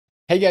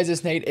Hey guys,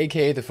 it's Nate,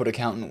 aka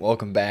TheFutAccountant.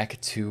 Welcome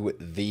back to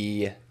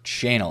the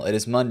channel. It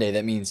is Monday.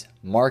 That means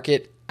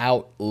market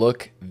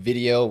outlook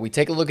video. We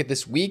take a look at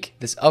this week,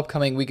 this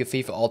upcoming week of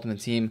FIFA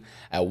Ultimate Team,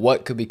 at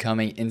what could be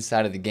coming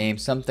inside of the game,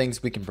 some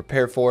things we can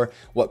prepare for,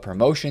 what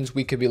promotions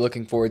we could be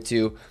looking forward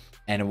to,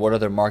 and what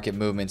other market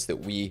movements that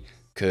we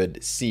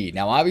could see.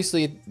 Now,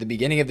 obviously, at the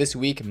beginning of this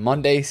week,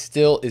 Monday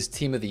still is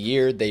Team of the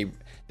Year. They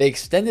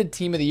extended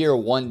Team of the Year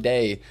one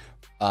day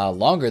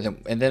longer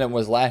than it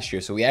was last year.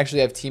 So we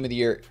actually have Team of the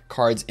Year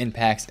cards in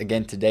packs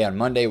again today on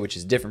Monday, which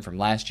is different from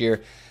last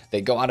year.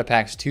 They go out of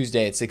packs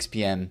Tuesday at 6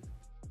 p.m.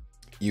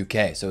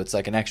 UK. So it's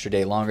like an extra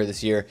day longer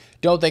this year.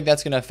 Don't think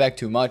that's going to affect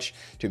too much,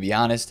 to be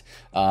honest.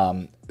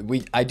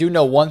 I do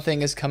know one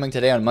thing is coming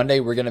today on Monday.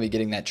 We're going to be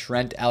getting that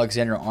Trent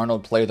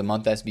Alexander-Arnold Player of the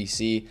Month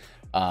SBC.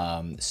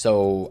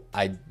 So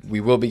we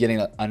will be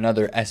getting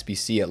another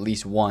SBC, at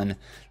least one,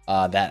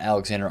 that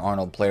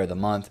Alexander-Arnold Player of the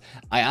Month.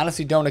 I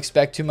honestly don't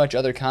expect too much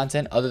other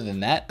content other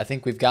than that. I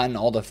think we've gotten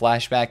all the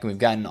flashback and we've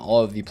gotten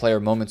all of the player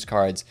moments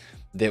cards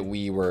that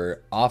we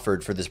were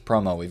offered for this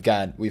promo.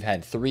 We've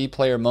had 3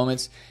 player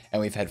moments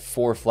and we've had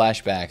 4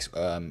 flashbacks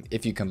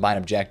if you combine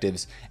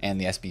objectives and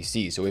the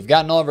SBC. So we've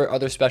gotten all of our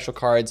other special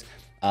cards.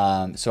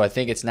 So I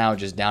think it's now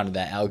just down to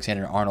that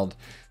Alexander-Arnold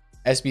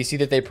SBC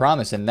that they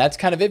promised, and that's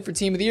kind of it for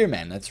Team of the Year,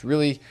 man. That's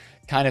really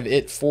kind of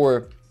it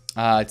for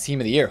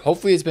Team of the Year.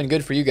 Hopefully it's been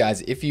good for you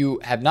guys. If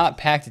you have not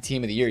packed a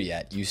Team of the Year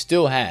yet, you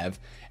still have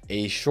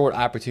a short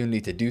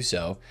opportunity to do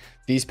so.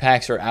 These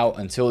packs are out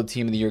until the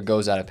Team of the Year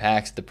goes out of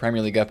packs. The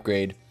Premier League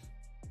upgrade,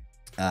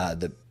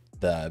 the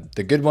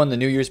good one, the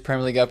New Year's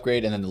Premier League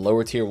upgrade, and then the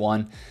lower tier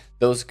one,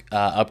 those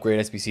upgrade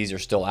SBCs are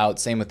still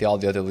out. Same with all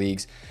the other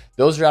leagues.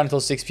 Those are out until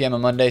 6 p.m.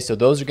 on Monday, so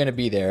those are going to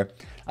be there.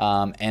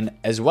 And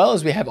as well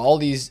as we have all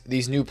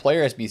these new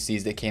player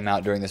SBCs that came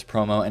out during this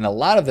promo, and a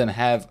lot of them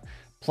have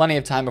plenty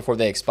of time before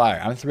they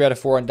expire. I'm 3 out of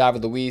 4 on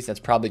David Luiz. That's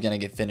probably going to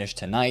get finished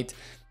tonight.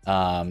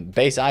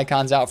 Base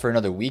Icons out for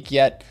another week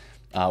yet.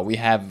 We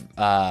have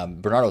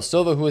Bernardo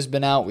Silva, who has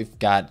been out. We've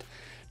got,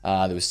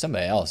 there was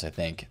somebody else, I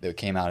think, that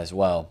came out as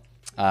well.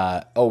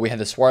 We had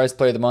the Suarez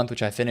Player of the Month,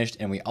 which I finished,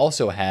 and we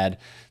also had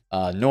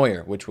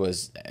Neuer, which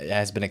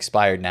has been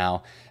expired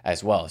now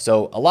as well.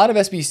 So a lot of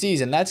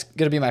SBCs, and that's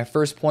going to be my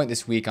first point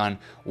this week on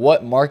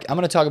what market. I'm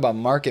going to talk about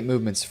market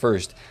movements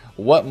first.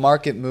 What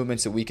market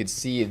movements that we could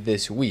see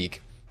this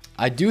week.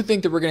 I do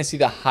think that we're going to see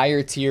the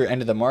higher tier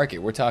end of the market.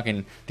 We're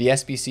talking the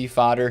SBC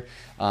fodder,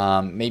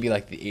 maybe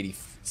like the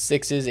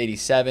 86s,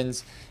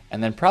 87s,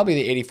 and then probably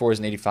the 84s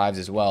and 85s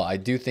as well. I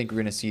do think we're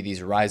going to see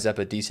these rise up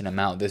a decent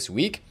amount this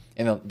week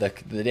in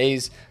the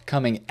days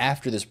coming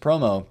after this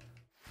promo,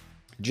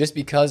 just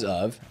because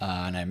of,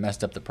 and I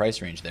messed up the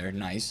price range there,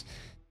 nice.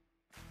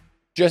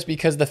 Just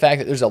because of the fact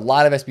that there's a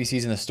lot of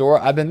SBCs in the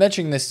store. I've been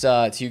mentioning this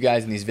to you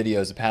guys in these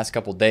videos the past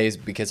couple days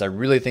because I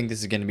really think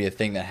this is going to be a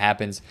thing that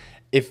happens.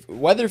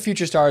 Whether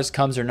Future Stars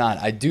comes or not,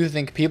 I do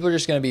think people are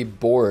just going to be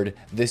bored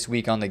this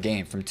week on the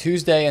game. From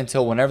Tuesday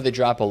until whenever they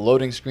drop a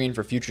loading screen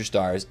for Future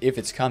Stars, if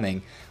it's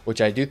coming, which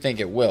I do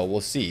think it will,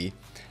 we'll see.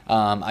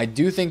 I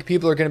do think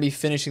people are going to be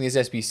finishing these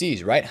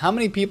SBCs, right? How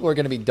many people are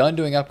going to be done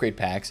doing upgrade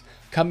packs,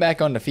 come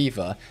back onto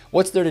FIFA?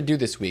 What's there to do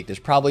this week? There's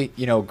probably,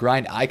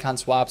 grind icon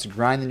swaps,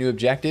 grind the new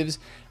objectives.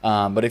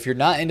 But if you're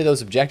not into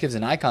those objectives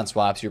and icon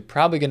swaps, you're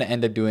probably going to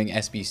end up doing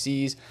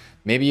SBCs.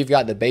 Maybe you've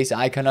got the base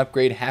icon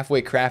upgrade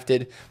halfway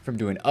crafted from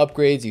doing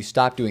upgrades. You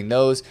stop doing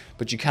those,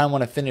 but you kind of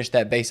want to finish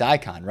that base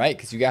icon, right?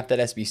 Because you got that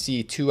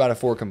SBC 2 out of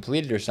 4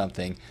 completed or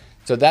something.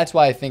 So that's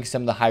why I think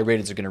some of the high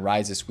rateds are going to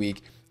rise this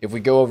week. If we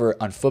go over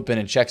on Footbin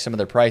and check some of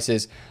their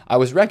prices, I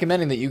was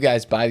recommending that you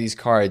guys buy these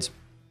cards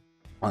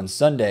on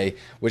Sunday,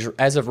 which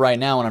as of right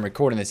now when I'm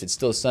recording this, it's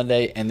still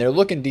Sunday, and they're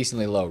looking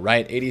decently low,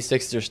 right?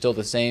 86s are still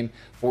the same,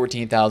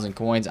 14,000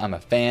 coins. I'm a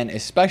fan,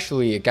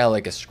 especially a guy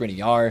like a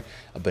Skriniar,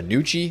 a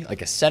Bonucci,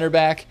 like a center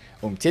back.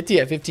 Umtiti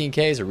at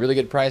 15K is a really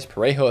good price.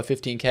 Parejo at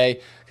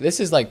 15K. This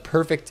is like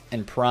perfect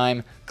and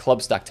prime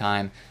club stock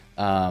time.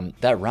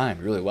 That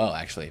rhymed really well,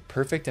 actually.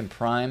 Perfect and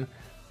prime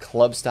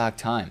club stock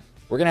time.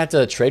 We're going to have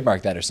to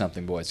trademark that or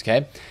something, boys,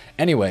 okay?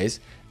 Anyways,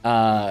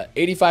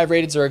 85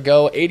 rateds are a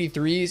go,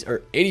 83s or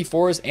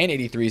 84s and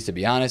 83s, to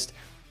be honest.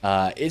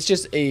 It's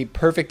just a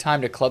perfect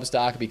time to club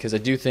stock because I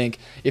do think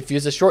if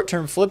it's a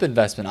short-term flip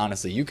investment,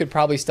 honestly, you could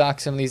probably stock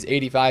some of these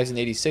 85s and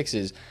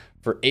 86s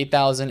for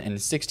 8,000 and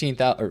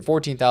 16,000 or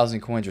 14,000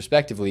 coins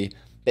respectively.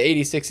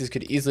 The 86s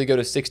could easily go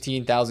to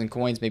 16,000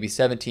 coins, maybe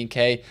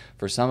 17K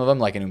for some of them,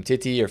 like an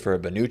Umtiti or for a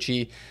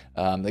Bonucci.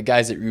 The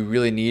guys that you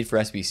really need for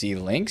SBC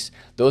links,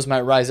 those might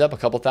rise up a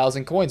couple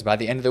thousand coins by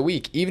the end of the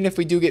week. Even if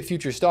we do get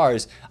Future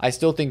Stars, I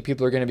still think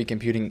people are going to be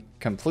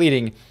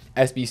completing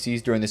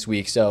SBCs during this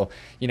week. So,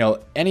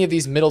 any of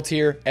these middle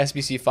tier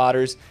SBC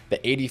fodders,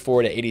 the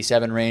 84 to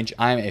 87 range,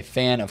 I'm a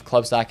fan of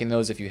club stocking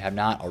those if you have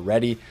not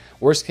already.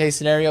 Worst case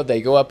scenario, they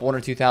go up 1,000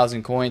 or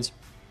 2,000 coins.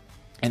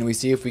 And we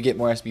see if we get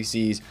more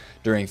SBCs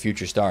during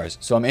Future Stars.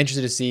 So I'm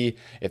interested to see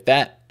if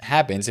that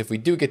happens, if we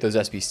do get those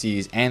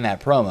SBCs and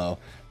that promo.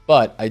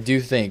 But I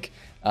do think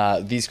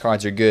these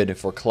cards are good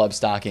for club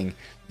stocking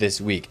this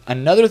week.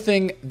 Another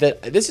thing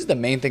this is the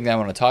main thing that I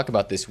want to talk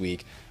about this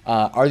week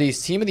are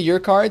these Team of the Year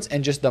cards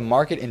and just the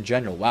market in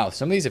general. Wow,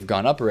 some of these have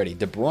gone up already.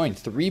 De Bruyne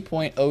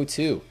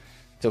 3.02,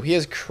 so he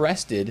has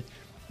crested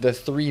the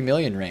 3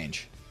 million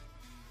range.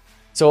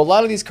 So a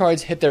lot of these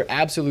cards hit their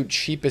absolute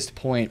cheapest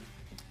point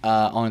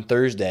on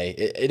Thursday.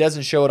 It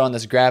doesn't show it on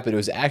this graph, but it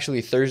was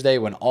actually Thursday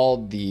when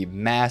all the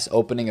mass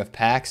opening of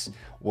packs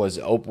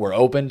were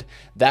opened.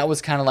 That was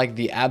kind of like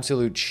the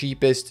absolute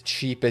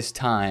cheapest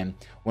time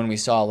when we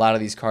saw a lot of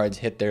these cards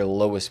hit their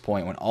lowest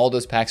point, when all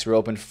those packs were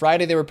opened.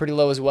 Friday they were pretty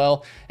low as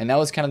well, and that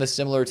was kind of the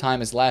similar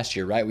time as last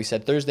year, right? We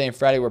said Thursday and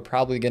Friday were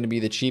probably going to be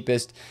the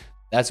cheapest.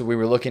 That's what we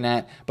were looking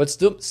at. But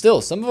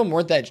still, some of them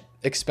weren't that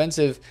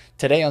expensive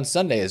today on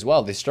Sunday as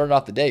well. They started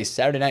off the day,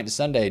 Saturday night to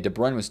Sunday. De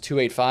Bruyne was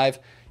 285.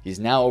 He's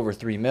now over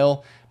 3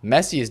 mil.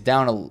 Messi is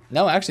down.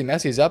 No, actually,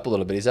 Messi is up a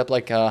little bit. He's up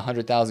like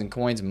 100,000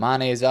 coins.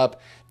 Mane is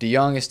up. De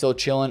Jong is still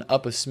chilling,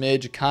 up a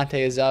smidge. Kante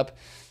is up.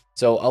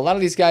 So a lot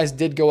of these guys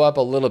did go up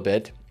a little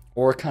bit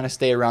or kind of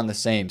stay around the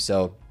same.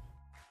 So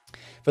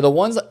for the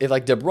ones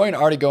like De Bruyne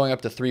already going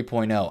up to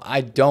 3.0,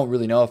 I don't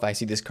really know if I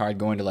see this card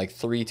going to like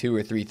 3.2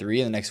 or 3.3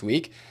 in the next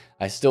week.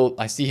 I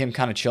see him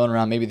kind of chilling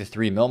around maybe the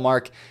 3 mil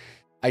mark.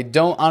 I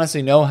don't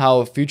honestly know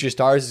how Future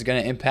Stars is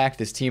going to impact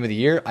this Team of the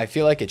Year. I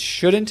feel like it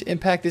shouldn't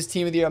impact this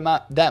Team of the Year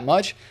that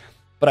much,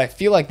 but I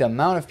feel like the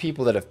amount of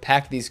people that have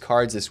packed these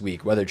cards this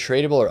week, whether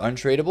tradable or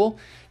untradeable,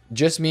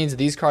 just means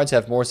these cards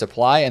have more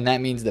supply, and that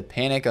means the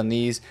panic on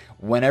these,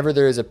 whenever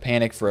there is a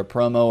panic for a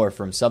promo or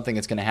from something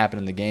that's going to happen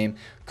in the game,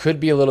 could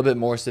be a little bit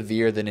more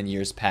severe than in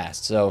years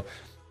past. So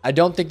I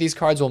don't think these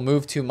cards will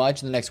move too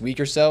much in the next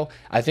week or so.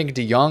 I think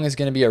De Jong is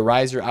going to be a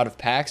riser out of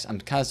packs. I'm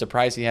kind of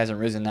surprised he hasn't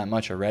risen that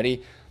much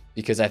already,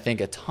 because I think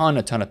a ton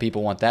of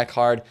people want that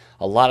card.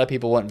 A lot of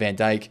people want Van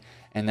Dijk,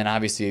 and then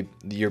obviously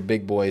your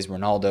big boys,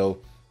 Ronaldo,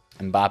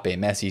 Mbappe,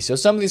 Messi. So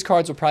some of these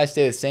cards will probably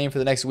stay the same for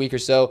the next week or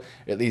so,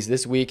 at least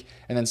this week,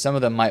 and then some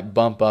of them might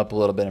bump up a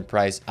little bit in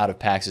price out of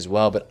packs as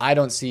well, but I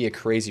don't see a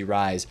crazy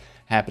rise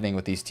happening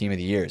with these Team of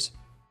the Years.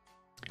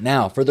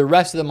 Now, for the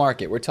rest of the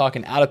market, we're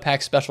talking out of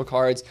pack special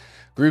cards,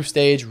 group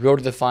stage, road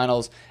to the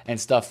finals, and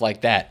stuff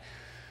like that.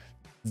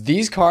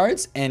 These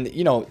cards, and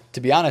you know, to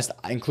be honest,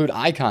 I include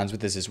icons with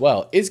this as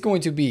well, it's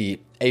going to be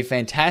a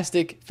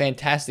fantastic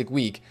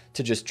week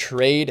to just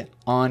trade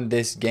on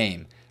this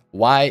game.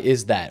 Why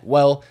is that?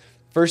 Well,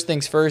 first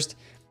things first,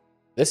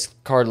 this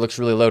card looks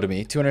really low to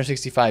me,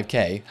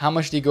 265k. How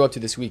much did he go up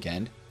to this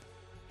weekend?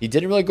 He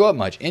didn't really go up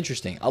much.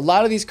 Interesting. A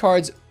lot of these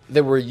cards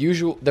that were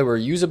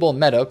usable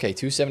meta, okay,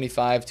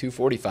 275,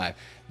 245.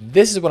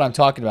 This is what I'm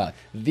talking about.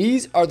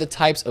 These are the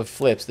types of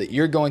flips that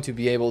you're going to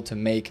be able to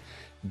make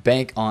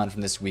bank on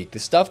from this week. The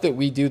stuff that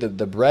we do,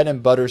 the bread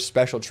and butter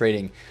special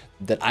trading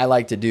that I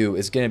like to do,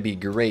 is going to be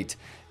great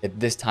at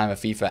this time of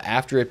FIFA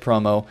after a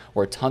promo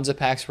where tons of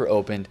packs were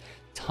opened,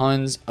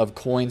 tons of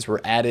coins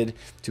were added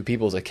to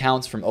people's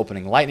accounts from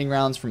opening lightning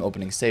rounds, from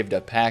opening saved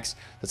up packs.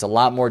 There's a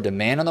lot more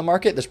demand on the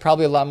market. There's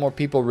probably a lot more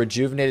people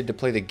rejuvenated to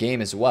play the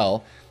game as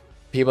well.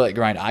 People that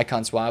grind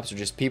icon swaps, or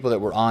just people that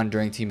were on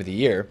during Team of the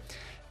Year.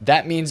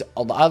 That means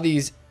a lot of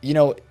these, you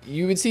know,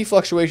 you would see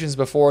fluctuations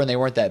before and they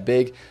weren't that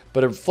big,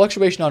 but a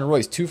fluctuation on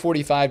Royce,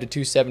 245 to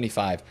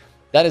 275,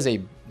 that's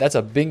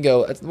a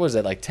bingo. What is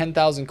that, like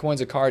 10,000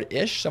 coins a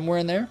card-ish, somewhere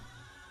in there?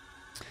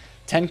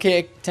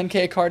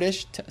 10k a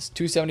card-ish,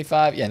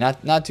 275, yeah,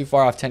 not too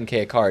far off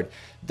 10k a card.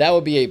 That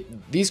would be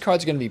these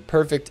cards are going to be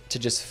perfect to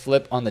just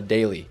flip on the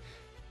daily.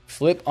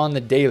 Flip on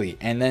the daily,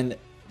 and then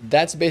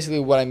that's basically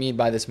what I mean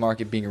by this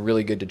market being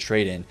really good to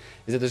trade in,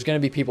 is that there's going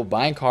to be people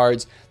buying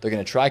cards, they're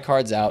going to try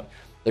cards out,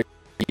 they're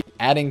going to be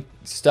adding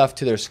stuff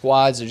to their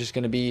squads, they're just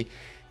going to be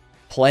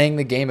playing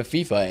the game of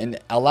FIFA. And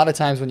a lot of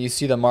times when you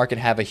see the market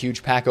have a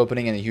huge pack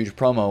opening and a huge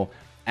promo,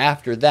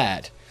 after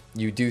that,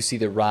 you do see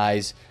the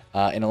rise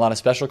in a lot of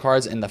special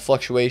cards and the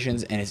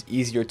fluctuations, and it's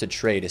easier to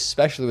trade,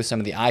 especially with some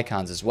of the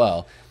icons as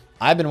well.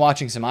 I've been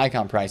watching some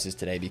icon prices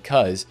today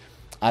because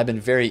I've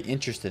been very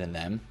interested in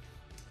them.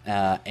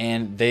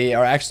 And they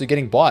are actually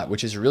getting bought,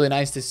 which is really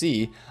nice to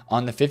see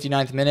on the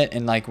 59th minute.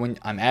 And like when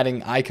I'm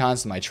adding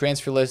icons to my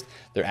transfer list,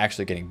 they're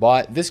actually getting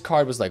bought. This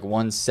card was like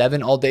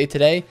 1.7 all day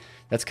today.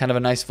 That's kind of a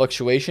nice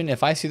fluctuation.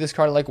 If I see this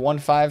card at like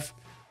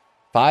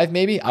 1.55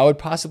 maybe, I would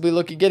possibly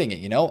look at getting it.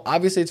 You know,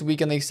 obviously it's a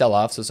weekend league sell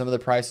off, so some of the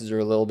prices are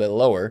a little bit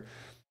lower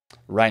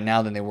right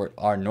now than they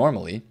are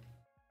normally.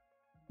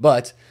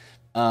 But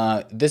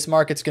this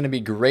market's going to be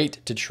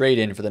great to trade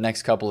in for the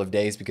next couple of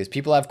days because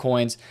people have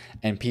coins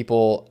and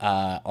people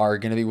are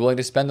going to be willing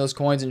to spend those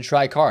coins and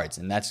try cards.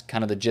 And that's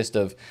kind of the gist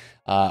of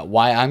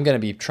why I'm going to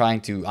be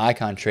trying to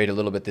icon trade a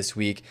little bit this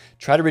week.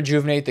 Try to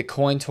rejuvenate the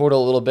coin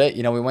total a little bit.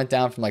 You know, we went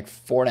down from like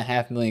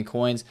 4.5 million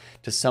coins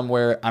to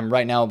somewhere, I'm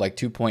right now like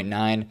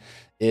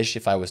 2.9-ish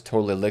if I was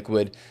totally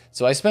liquid.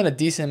 So I spent a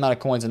decent amount of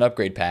coins on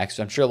upgrade packs.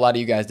 So I'm sure a lot of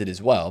you guys did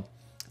as well.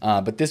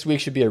 But this week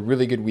should be a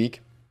really good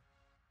week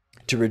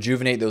to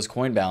rejuvenate those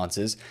coin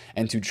balances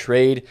and to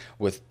trade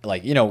with,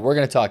 like, you know, we're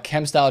going to talk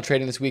chem style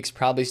trading this week is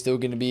probably still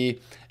going to be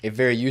a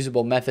very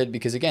usable method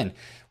because, again,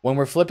 when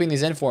we're flipping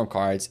these inform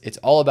cards, it's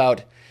all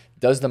about,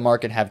 does the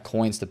market have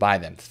coins to buy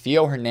them?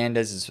 Theo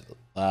Hernandez is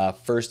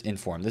first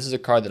inform. This is a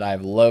card that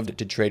I've loved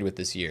to trade with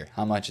this year.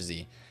 How much is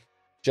he?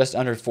 Just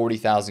under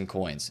 40,000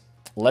 coins.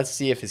 Let's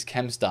see if his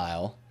chem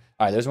style.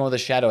 All right, there's one with a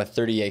shadow at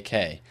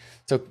 38K.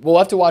 So we'll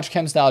have to watch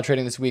chem style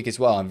trading this week as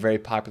well on very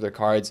popular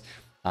cards.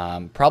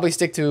 Probably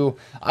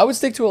I would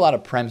stick to a lot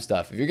of Prem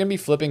stuff. If you're going to be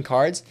flipping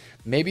cards,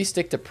 maybe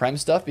stick to Prem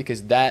stuff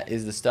because that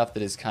is the stuff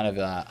that is kind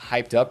of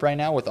hyped up right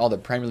now with all the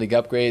Premier League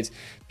upgrades.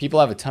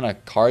 People have a ton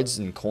of cards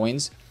and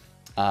coins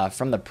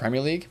from the Premier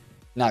League.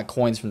 Not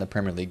coins from the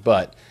Premier League,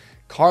 but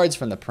cards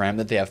from the Prem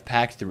that they have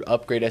packed through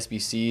upgrade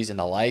SBCs and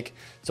the like.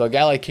 So a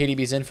guy like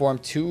KDB's Inform,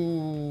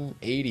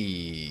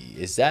 280.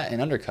 Is that an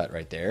undercut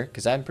right there?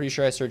 Because I'm pretty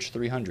sure I searched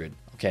 300.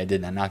 Okay, I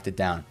didn't. I knocked it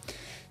down.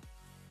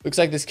 Looks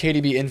like this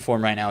KDB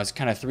Inform right now is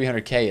kind of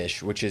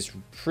 300K-ish, which is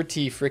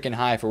pretty freaking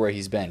high for where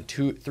he's been.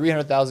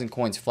 300,000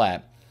 coins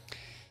flat.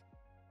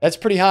 That's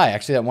pretty high.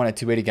 Actually, that one at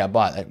 280 got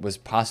bought. That was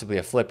possibly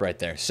a flip right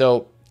there.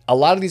 So a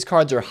lot of these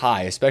cards are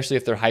high, especially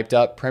if they're hyped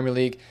up. Premier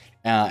League.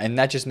 And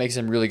that just makes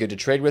them really good to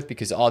trade with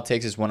because all it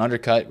takes is one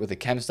undercut with a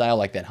chem style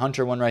like that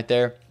Hunter one right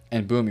there.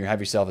 And boom, you have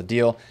yourself a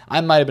deal.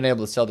 I might have been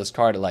able to sell this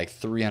card at like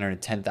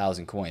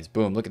 310,000 coins.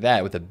 Boom, look at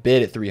that with a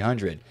bid at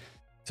 300.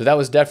 So that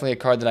was definitely a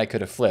card that I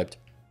could have flipped.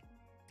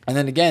 And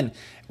then again,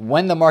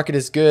 when the market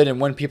is good and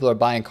when people are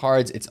buying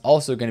cards, it's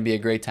also going to be a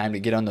great time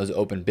to get on those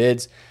open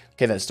bids.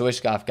 Okay, that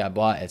Stoichkov got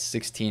bought at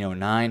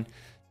 1609.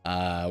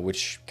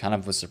 Which kind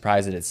of was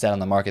surprised that it sat on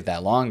the market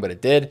that long, but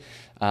it did.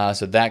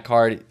 So that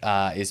card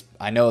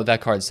I know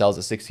that card sells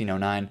at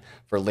 1609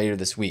 for later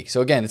this week.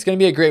 So again, it's going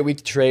to be a great week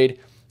to trade.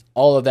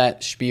 All of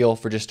that spiel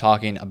for just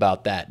talking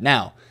about that.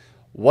 Now,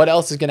 what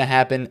else is going to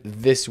happen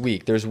this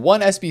week? There's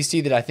one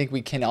SBC that I think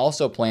we can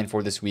also plan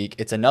for this week.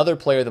 It's another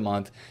Player of the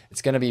Month.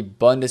 It's going to be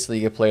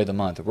Bundesliga Player of the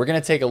Month. We're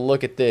going to take a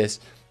look at this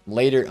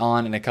later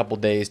on in a couple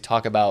days,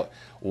 talk about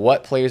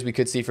what players we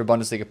could see for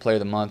Bundesliga Player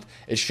of the Month.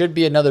 It should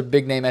be another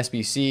big name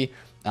SBC,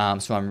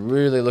 so I'm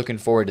really looking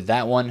forward to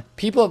that one.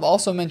 People have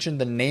also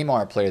mentioned the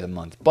Neymar Player of the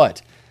Month,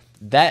 but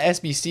that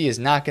SBC is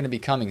not going to be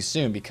coming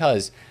soon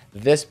because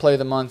this Player of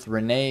the Month,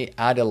 Rene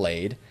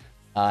Adelaide,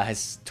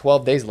 has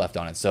 12 days left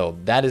on it. So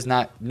that is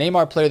not,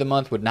 Neymar Player of the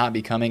Month would not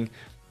be coming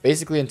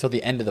basically until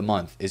the end of the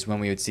month is when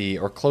we would see,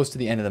 or close to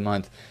the end of the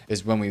month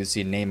is when we would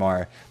see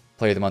Neymar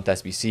Player of the Month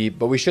SBC.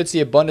 But we should see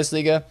a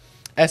Bundesliga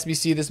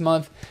SBC this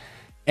month.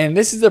 And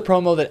this is the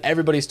promo that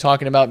everybody's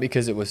talking about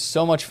because it was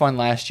so much fun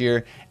last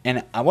year.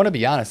 And I want to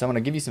be honest, I want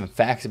to give you some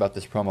facts about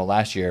this promo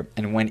last year.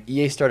 And when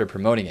EA started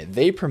promoting it,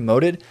 they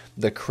promoted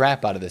the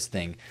crap out of this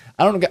thing.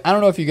 I don't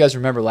know if you guys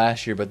remember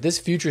last year, but this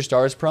Future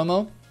Stars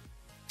promo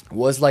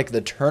was like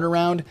the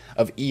turnaround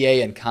of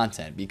EA and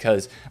content,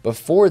 because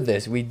before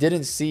this we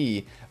didn't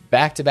see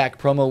back-to-back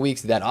promo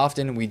weeks that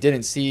often. We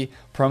didn't see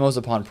promos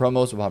upon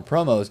promos upon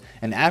promos,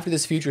 and after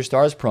this Future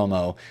Stars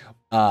promo,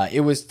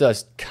 it was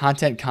just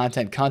content,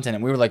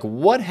 and we were like,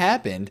 what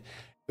happened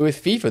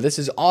with FIFA? This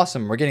is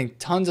awesome. We're getting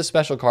tons of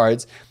special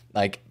cards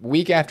like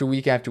week after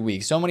week after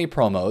week. So many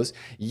promos.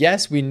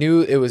 Yes, we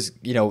knew it was,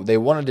 you know, they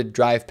wanted to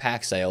drive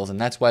pack sales, and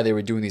that's why they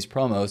were doing these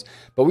promos.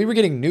 But we were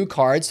getting new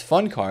cards,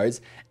 fun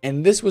cards,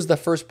 and this was the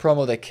first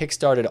promo that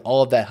kickstarted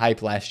all of that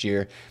hype last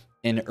year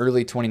in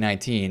early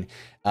 2019.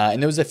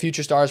 And it was a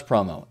Future Stars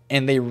promo,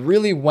 and they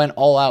really went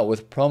all out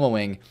with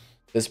promoing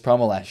this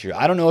promo last year.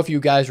 I don't know if you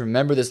guys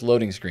remember this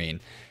loading screen.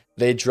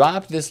 They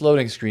dropped this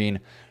loading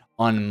screen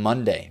on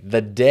Monday,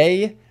 the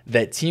day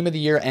that Team of the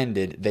Year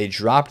ended. They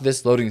dropped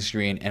this loading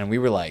screen, and we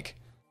were like,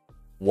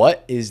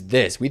 what is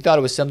this? We thought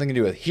it was something to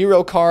do with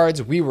hero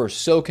cards. We were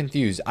so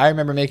confused. I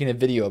remember making a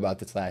video about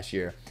this last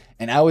year,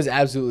 and I was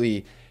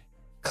absolutely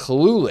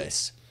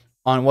clueless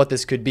on what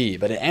this could be,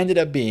 but it ended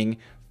up being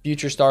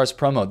Future Stars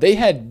promo. They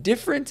had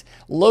different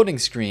loading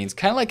screens,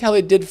 kind of like how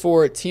they did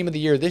for Team of the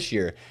Year this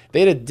year. They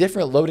had a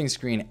different loading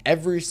screen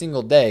every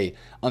single day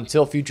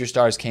until Future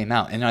Stars came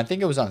out. And I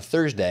think it was on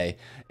Thursday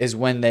is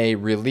when they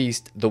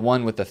released the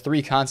one with the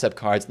 3 concept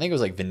cards. I think it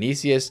was like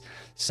Vinicius,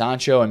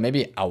 Sancho, and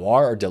maybe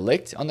Awar or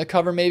Delict on the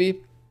cover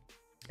maybe.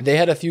 They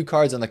had a few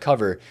cards on the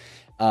cover.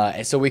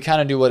 And so we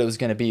kind of knew what it was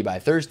going to be by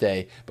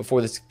Thursday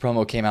before this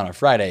promo came out on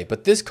Friday.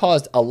 But this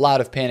caused a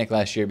lot of panic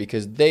last year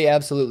because they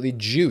absolutely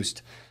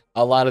juiced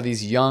a lot of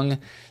these young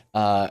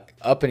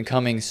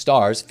up-and-coming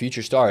stars,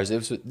 future stars.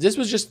 This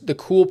was just the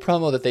cool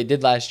promo that they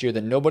did last year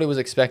that nobody was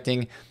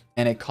expecting,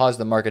 and it caused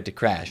the market to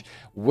crash.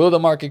 Will the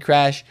market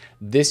crash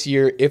this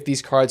year if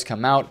these cards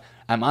come out?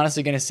 I'm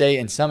honestly going to say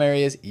in some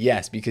areas,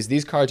 yes, because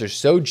these cards are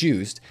so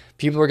juiced,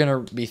 people are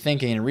going to be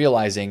thinking and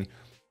realizing,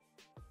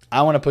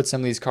 I want to put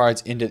some of these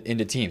cards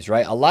into teams,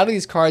 right? A lot of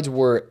these cards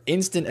were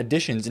instant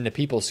additions into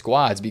people's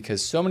squads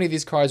because so many of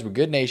these cards were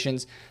good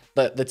nations.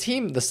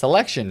 The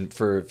selection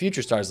for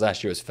Future Stars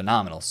last year was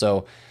phenomenal.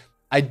 So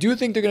I do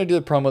think they're going to do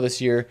the promo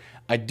this year.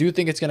 I do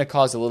think it's going to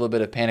cause a little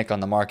bit of panic on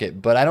the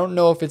market, but I don't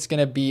know if it's going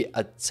to be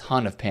a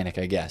ton of panic,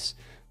 I guess.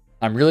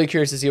 I'm really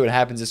curious to see what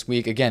happens this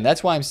week. Again,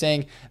 that's why I'm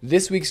saying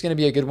this week's going to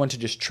be a good one to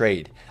just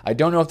trade. I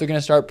don't know if they're going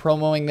to start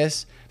promoting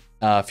this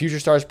Future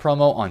Stars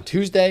promo on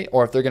Tuesday,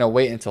 or if they're going to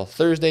wait until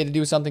Thursday to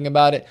do something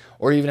about it,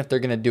 or even if they're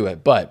going to do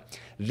it. But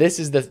this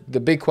is the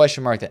big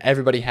question mark that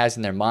everybody has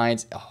in their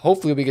minds.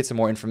 Hopefully we get some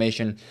more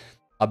information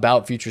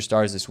about Future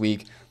Stars this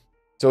week.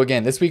 So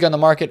again, this week on the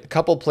market, a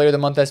couple Player of the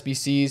Month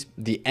SBCs,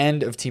 the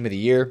end of Team of the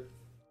Year,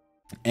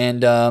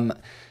 and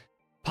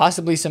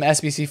possibly some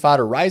SBC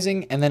fodder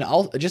rising, and then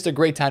just a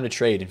great time to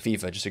trade in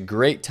FIFA. Just a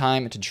great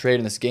time to trade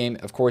in this game.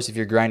 Of course, if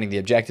you're grinding the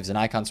objectives and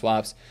icon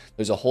swaps,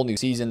 there's a whole new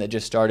season that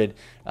just started,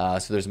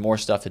 so there's more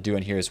stuff to do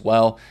in here as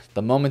well.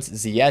 The Moments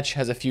Ziyech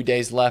has a few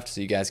days left,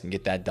 so you guys can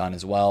get that done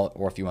as well,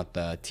 or if you want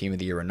the Team of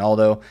the Year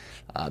Ronaldo,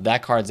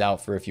 that card's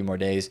out for a few more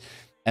days.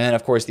 And then,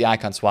 of course, the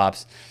icon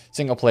swaps,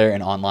 single player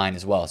and online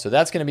as well. So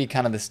that's going to be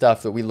kind of the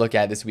stuff that we look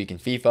at this week in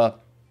FIFA.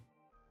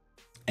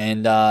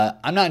 And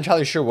I'm not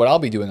entirely sure what I'll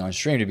be doing on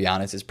stream, to be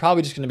honest. It's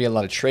probably just going to be a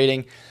lot of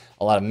trading,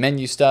 a lot of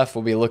menu stuff.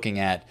 We'll be looking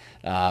at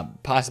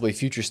possibly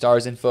Future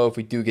Stars info if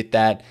we do get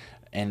that,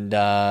 and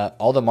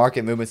all the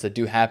market movements that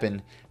do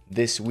happen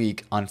this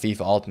week on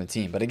FIFA Ultimate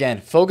Team. But again,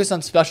 focus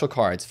on special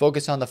cards,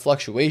 focus on the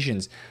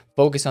fluctuations,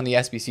 focus on the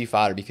SBC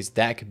fodder, because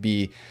that could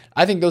be,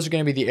 I think those are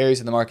going to be the areas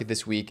of the market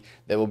this week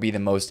that will be the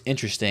most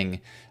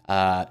interesting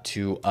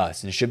to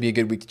us. And it should be a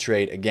good week to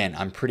trade. Again,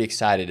 I'm pretty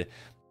excited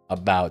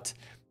about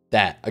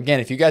that.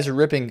 Again, if you guys are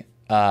ripping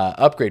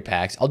upgrade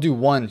packs, I'll do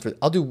one for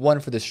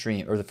the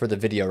stream or for the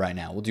video right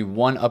now. We'll do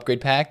one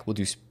upgrade pack. We'll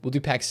do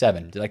pack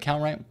 7. Did I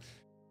count right?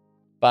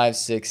 5,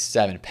 6,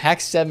 7.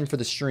 Pack 7 for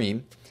the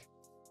stream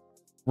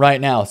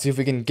right now. See if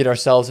we can get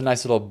ourselves a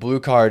nice little blue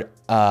card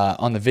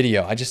on the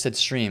video. I just said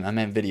stream, I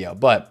meant video.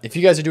 But if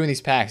you guys are doing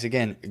these packs,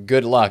 again,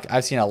 good luck.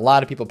 I've seen a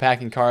lot of people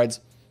packing cards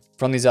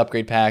from these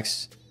upgrade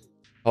packs.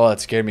 Oh,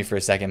 that scared me for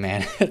a second,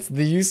 man. It's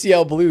the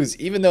UCL Blues.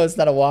 Even though it's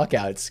not a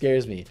walkout, it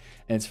scares me.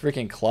 And it's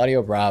freaking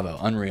Claudio Bravo.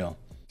 Unreal.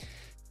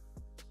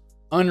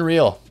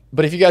 Unreal.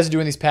 But if you guys are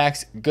doing these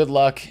packs, good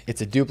luck.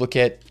 It's a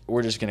duplicate.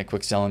 We're just going to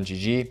quick sell them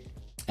GG.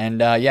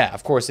 And yeah,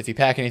 of course, if you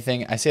pack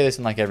anything, I say this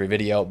in like every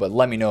video, but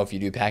let me know if you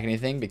do pack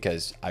anything,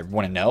 because I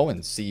want to know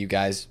and see you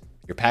guys,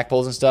 your pack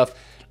pulls and stuff.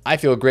 I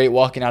feel great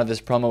walking out of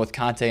this promo with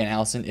Conte and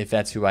Allison, if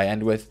that's who I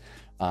end with.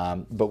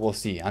 But we'll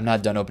see. I'm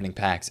not done opening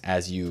packs,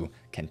 as you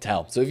can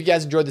tell. So if you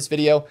guys enjoyed this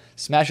video,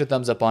 smash a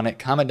thumbs up on it.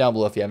 Comment down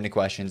below if you have any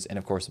questions. And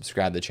of course,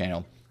 subscribe to the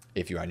channel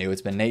if you are new.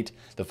 It's been Nate,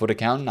 the FUT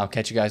Accountant. I'll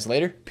catch you guys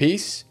later.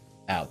 Peace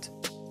out.